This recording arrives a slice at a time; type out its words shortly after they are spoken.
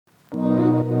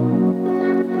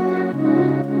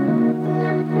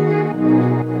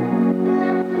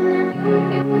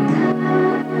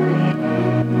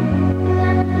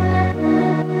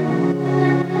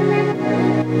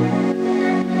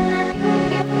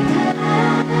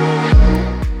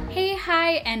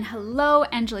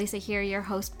Angelisa here, your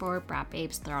host for Brat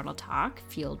Babes Throttle Talk,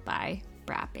 fueled by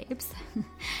Brat Babes.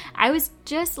 I was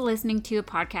just listening to a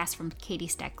podcast from Katie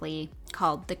Steckley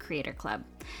called The Creator Club.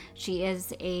 She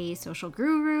is a social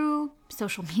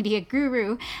media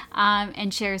guru,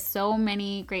 and shares so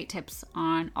many great tips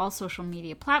on all social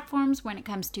media platforms when it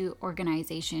comes to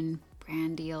organization,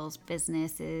 brand deals,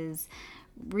 businesses,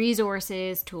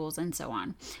 resources, tools, and so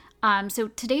on. So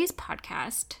today's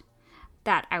podcast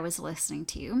that I was listening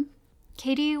to,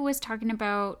 Katie was talking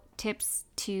about tips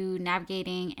to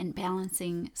navigating and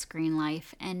balancing screen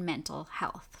life and mental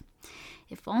health.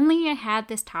 If only I had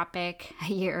this topic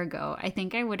a year ago, I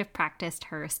think I would have practiced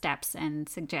her steps and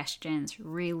suggestions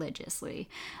religiously.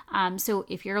 So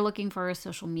if you're looking for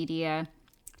social media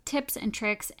tips and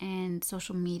tricks and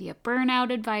social media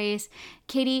burnout advice,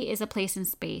 Katie is a place and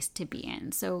space to be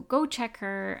in. So go check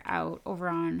her out over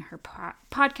on her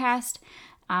podcast,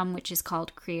 which is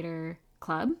called Creator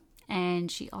Club.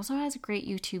 And she also has a great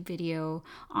YouTube video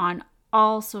on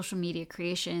all social media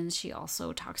creations. She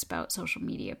also talks about social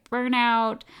media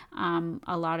burnout,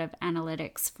 a lot of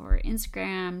analytics for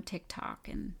Instagram, TikTok,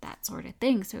 and that sort of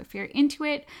thing. So if you're into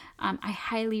it, I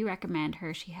highly recommend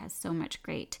her. She has so much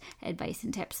great advice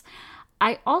and tips.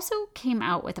 I also came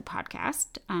out with a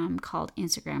podcast called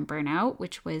Instagram Burnout,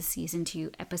 which was season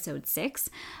 2, episode 6.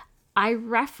 I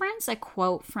reference a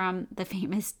quote from the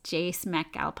famous Jace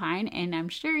McAlpine, and I'm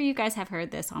sure you guys have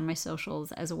heard this on my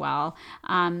socials as well.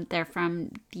 They're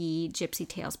from the Gypsy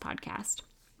Tales podcast.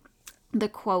 The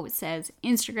quote says,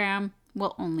 "Instagram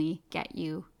will only get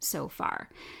you so far."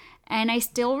 And I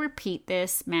still repeat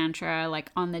this mantra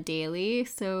like on the daily,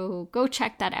 so go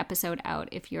check that episode out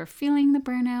if you're feeling the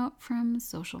burnout from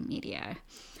social media.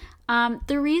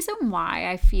 The reason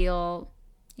why I feel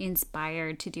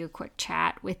inspired to do a quick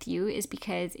chat with you is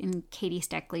because in Katie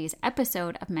Steckley's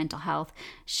episode of mental health,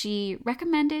 she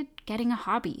recommended getting a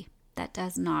hobby that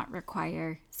does not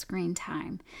require screen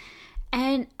time.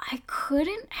 And I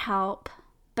couldn't help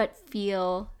but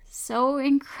feel so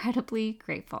incredibly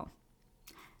grateful.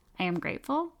 I am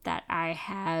grateful that I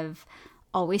have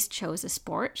always chose a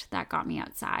sport that got me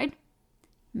outside.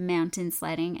 Mountain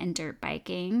sledding and dirt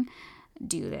biking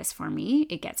do this for me.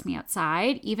 It gets me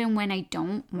outside even when I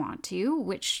don't want to,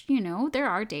 which, there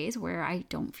are days where I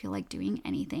don't feel like doing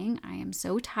anything. I am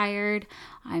so tired.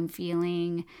 I'm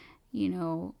feeling,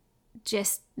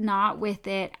 just not with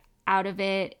it, out of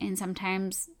it, and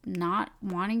sometimes not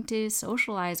wanting to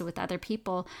socialize with other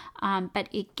people. But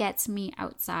it gets me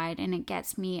outside and it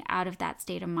gets me out of that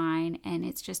state of mind. And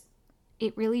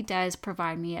it really does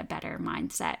provide me a better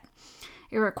mindset.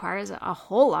 It requires a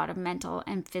whole lot of mental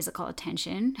and physical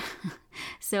attention.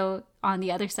 So on the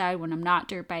other side, when I'm not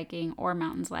dirt biking or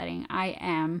mountain sledding, I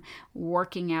am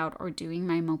working out or doing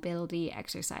my mobility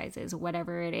exercises,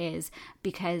 whatever it is,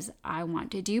 because I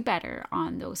want to do better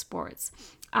on those sports.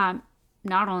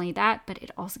 Not only that, but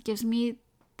it also gives me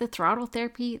the throttle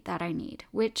therapy that I need,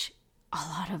 which a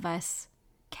lot of us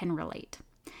can relate.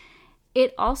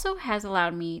 It also has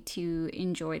allowed me to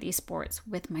enjoy these sports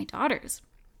with my daughters,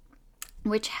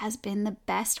 which has been the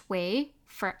best way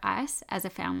for us as a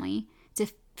family to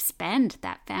spend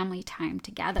that family time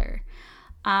together.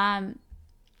 After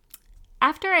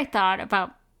I thought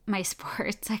about my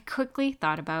sports, I quickly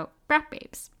thought about Brat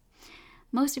Babes.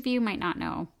 Most of you might not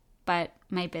know, but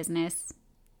my business,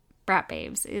 Brat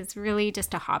Babes, is really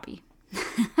just a hobby.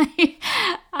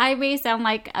 I may sound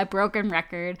like a broken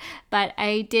record, but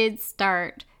I did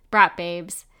start Brat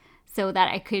Babes so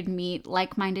that I could meet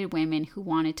like-minded women who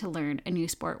wanted to learn a new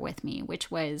sport with me,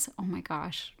 which was,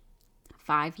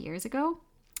 5 years ago.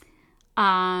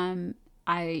 At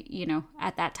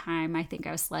that time, I think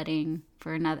I was sledding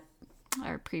for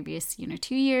previous,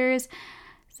 2 years.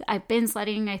 I've been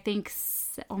sledding, I think,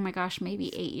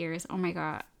 maybe 8 years. Oh my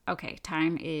God. Okay,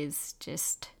 time is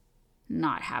just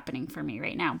not happening for me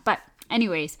right now. But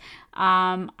anyways,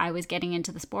 I was getting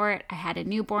into the sport. I had a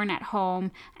newborn at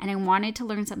home and I wanted to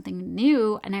learn something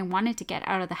new and I wanted to get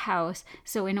out of the house.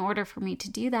 So in order for me to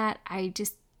do that, I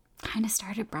just kind of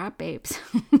started Brat Babes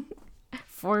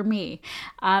for me.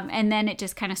 And then it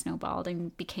just kind of snowballed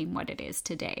and became what it is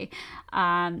today.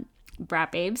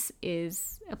 Brat Babes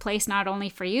is a place not only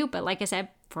for you, but like I said,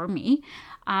 for me.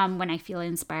 When I feel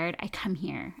inspired, I come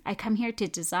here. I come here to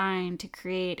design, to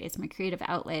create. It's my creative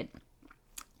outlet.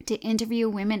 To interview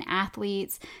women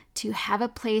athletes, to have a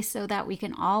place so that we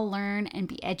can all learn and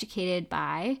be educated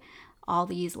by all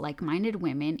these like-minded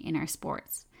women in our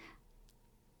sports.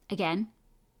 Again,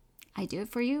 I do it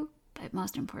for you, but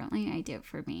most importantly, I do it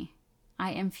for me.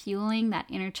 I am fueling that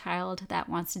inner child that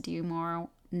wants to do more,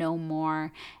 know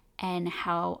more, and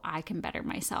how I can better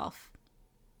myself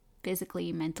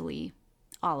physically, mentally,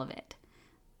 all of it.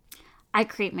 I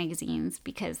create magazines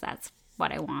because that's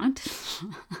what I want.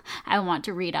 I want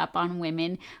to read up on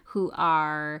women who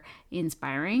are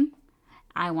inspiring.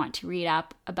 I want to read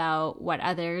up about what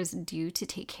others do to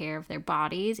take care of their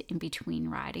bodies in between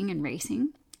riding and racing.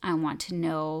 I want to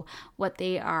know what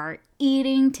they are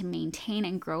eating to maintain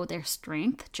and grow their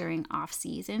strength during off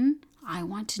season. I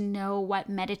want to know what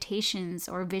meditations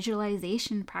or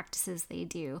visualization practices they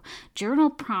do, journal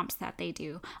prompts that they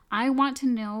do. I want to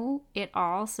know it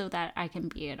all so that I can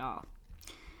be it all.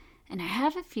 And I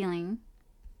have a feeling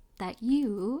that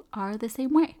you are the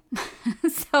same way.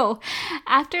 So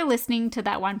after listening to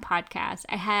that one podcast,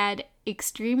 I had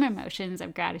extreme emotions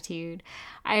of gratitude.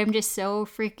 I am just so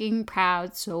freaking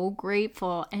proud, so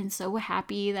grateful, and so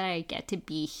happy that I get to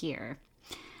be here.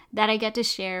 That I get to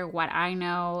share what I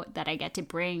know, that I get to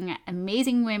bring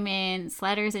amazing women,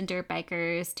 sledders, and dirt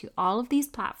bikers to all of these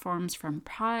platforms from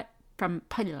podcast,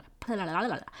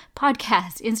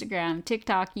 Instagram,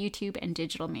 TikTok, YouTube, and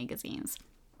digital magazines.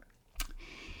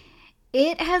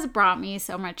 It has brought me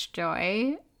so much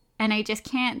joy, and I just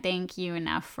can't thank you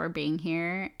enough for being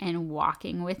here and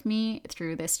walking with me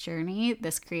through this journey,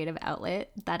 this creative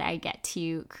outlet that I get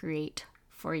to create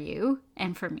for you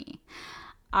and for me.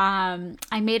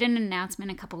 I made an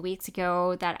announcement a couple weeks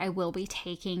ago that I will be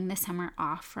taking the summer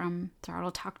off from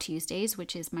Throttle Talk Tuesdays,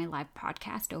 which is my live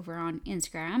podcast over on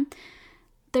Instagram.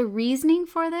 The reasoning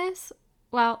for this,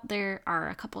 well, there are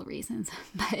a couple reasons,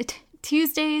 but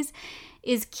Tuesdays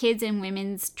is kids and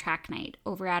women's track night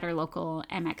over at our local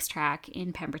MX track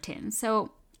in Pemberton.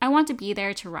 So I want to be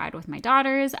there to ride with my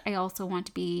daughters. I also want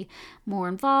to be more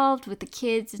involved with the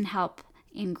kids and help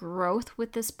in growth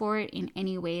with the sport in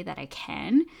any way that I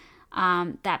can.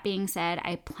 That being said,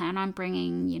 I plan on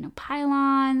bringing,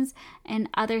 pylons and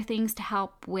other things to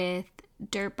help with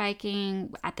dirt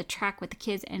biking at the track with the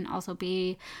kids, and also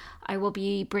I will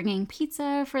be bringing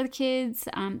pizza for the kids.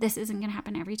 This isn't going to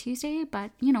happen every Tuesday,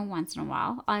 but once in a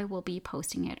while I will be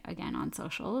posting it again on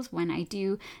socials when I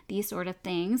do these sort of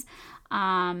things.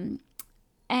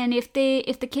 And if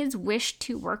the kids wish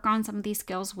to work on some of these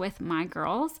skills with my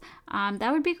girls,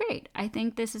 that would be great. I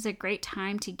think this is a great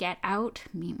time to get out,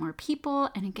 meet more people,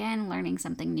 and again, learning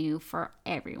something new for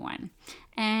everyone.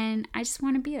 And I just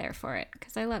want to be there for it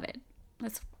because I love it.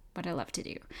 That's what I love to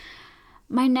do.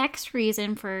 My next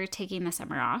reason for taking the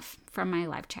summer off from my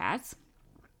live chats,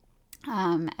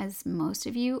 as most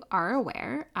of you are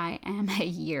aware, I am a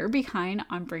year behind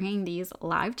on bringing these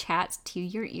live chats to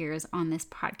your ears on this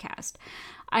podcast.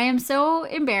 I am so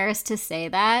embarrassed to say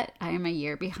that I am a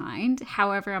year behind.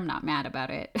 However, I'm not mad about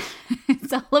it.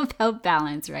 It's all about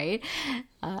balance, right?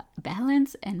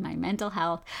 Balance and my mental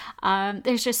health.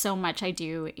 There's just so much I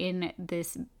do in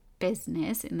this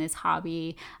business, in this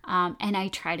hobby, and I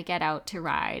try to get out to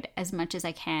ride as much as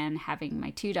I can, having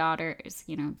my two daughters,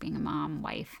 being a mom,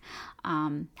 wife,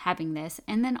 having this,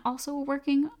 and then also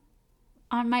working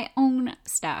on my own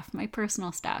stuff, my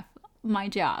personal stuff, my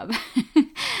job.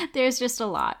 There's just a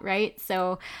lot, right?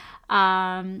 So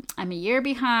I'm a year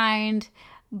behind,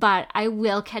 but I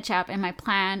will catch up, and my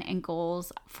plan and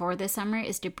goals for this summer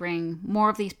is to bring more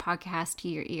of these podcasts to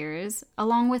your ears,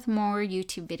 along with more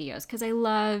YouTube videos, because I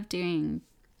love doing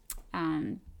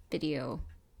video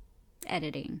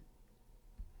editing,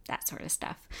 that sort of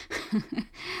stuff.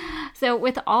 So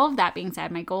with all of that being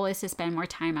said, my goal is to spend more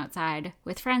time outside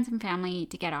with friends and family,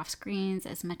 to get off screens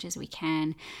as much as we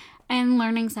can, and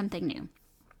learning something new.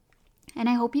 And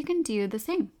I hope you can do the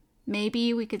same.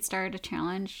 Maybe we could start a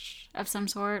challenge of some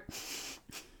sort.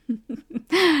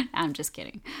 I'm just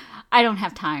kidding. I don't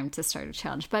have time to start a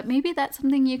challenge, but maybe that's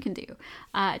something you can do.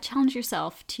 Challenge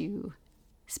yourself to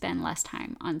spend less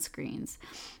time on screens.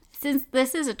 Since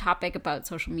this is a topic about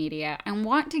social media, I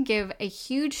want to give a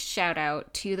huge shout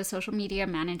out to the social media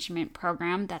management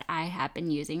program that I have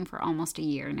been using for almost a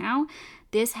year now.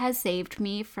 This has saved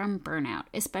me from burnout,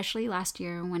 especially last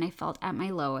year when I felt at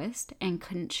my lowest and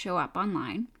couldn't show up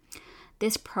online.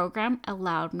 This program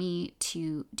allowed me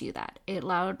to do that. It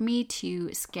allowed me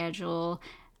to schedule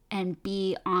and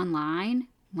be online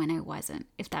when I wasn't,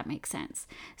 if that makes sense.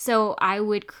 So I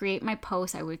would create my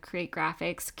posts, I would create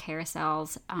graphics,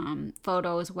 carousels,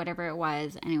 photos, whatever it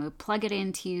was, and I would plug it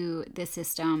into the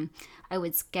system. I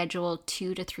would schedule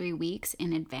 2 to 3 weeks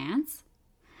in advance,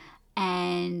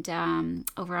 and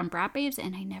over on Brat Babes,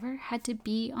 and I never had to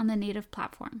be on the native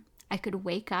platform. I could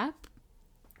wake up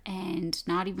and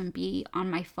not even be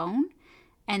on my phone,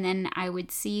 and then I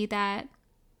would see that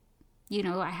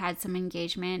I had some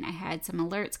engagement, I had some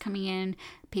alerts coming in,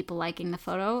 people liking the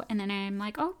photo, and then I'm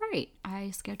like, oh right,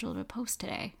 I scheduled a post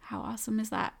today. How awesome is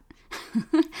that?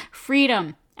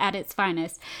 Freedom at its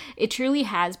finest. It truly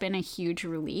has been a huge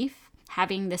relief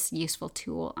having this useful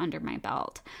tool under my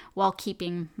belt while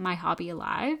keeping my hobby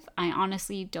alive. I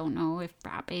honestly don't know if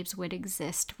Brat Babes would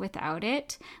exist without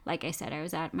it. Like I said, I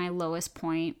was at my lowest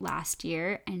point last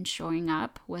year, and showing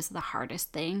up was the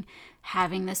hardest thing.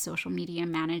 Having the social media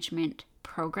management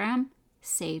program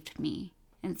saved me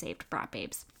and saved Brat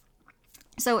Babes.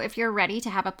 So if you're ready to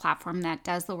have a platform that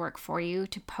does the work for you,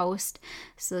 to post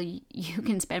so you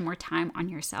can spend more time on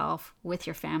yourself, with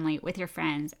your family, with your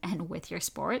friends, and with your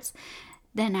sports,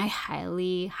 then I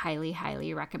highly, highly,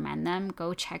 highly recommend them.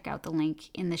 Go check out the link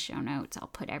in the show notes. I'll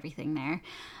put everything there.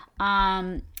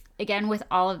 Again, with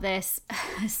all of this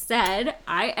said,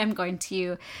 I am going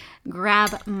to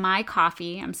grab my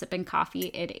coffee. I'm sipping coffee.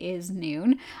 It is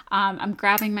noon. I'm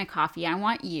grabbing my coffee. I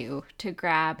want you to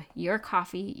grab your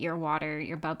coffee, your water,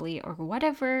 your bubbly, or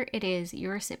whatever it is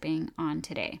you're sipping on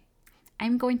today.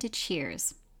 I'm going to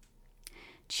cheers.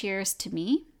 Cheers to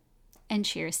me and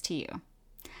cheers to you.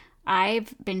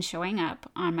 I've been showing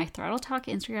up on my Throttle Talk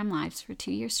Instagram Lives for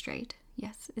 2 years straight.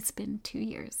 Yes, it's been 2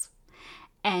 years.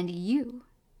 And you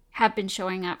have been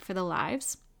showing up for the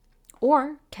lives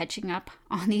or catching up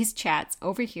on these chats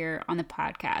over here on the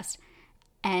podcast.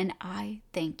 And I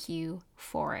thank you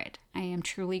for it. I am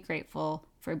truly grateful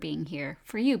for being here,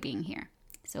 for you being here.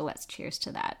 So let's cheers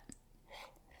to that.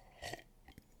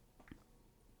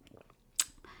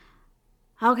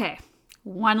 Okay,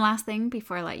 one last thing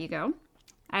before I let you go.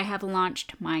 I have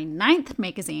launched my 9th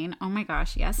magazine. Oh my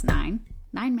gosh, yes, 9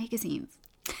 magazines.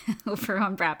 Over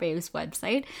on Brat Babes'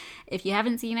 website. If you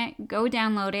haven't seen it, go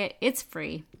download it. It's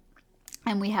free.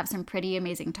 And we have some pretty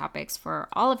amazing topics for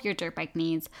all of your dirt bike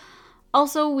needs.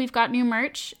 Also, we've got new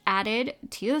merch added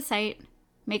to the site.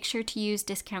 Make sure to use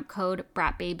discount code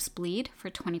BratBabesBleed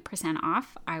for 20%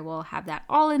 off. I will have that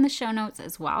all in the show notes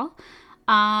as well.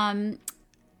 And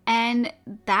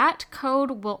that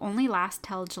code will only last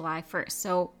till July 1st.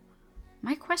 So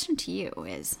my question to you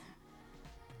is,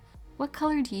 what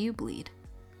color do you bleed?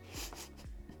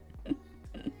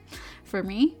 For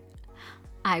me,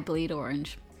 I bleed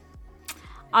orange.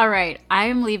 All right, I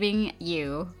am leaving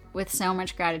you with so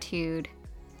much gratitude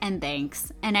and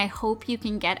thanks, and I hope you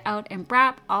can get out and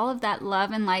brap all of that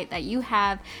love and light that you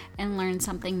have and learn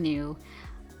something new.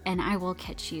 And I will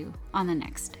catch you on the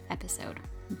next episode.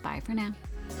 Bye for now.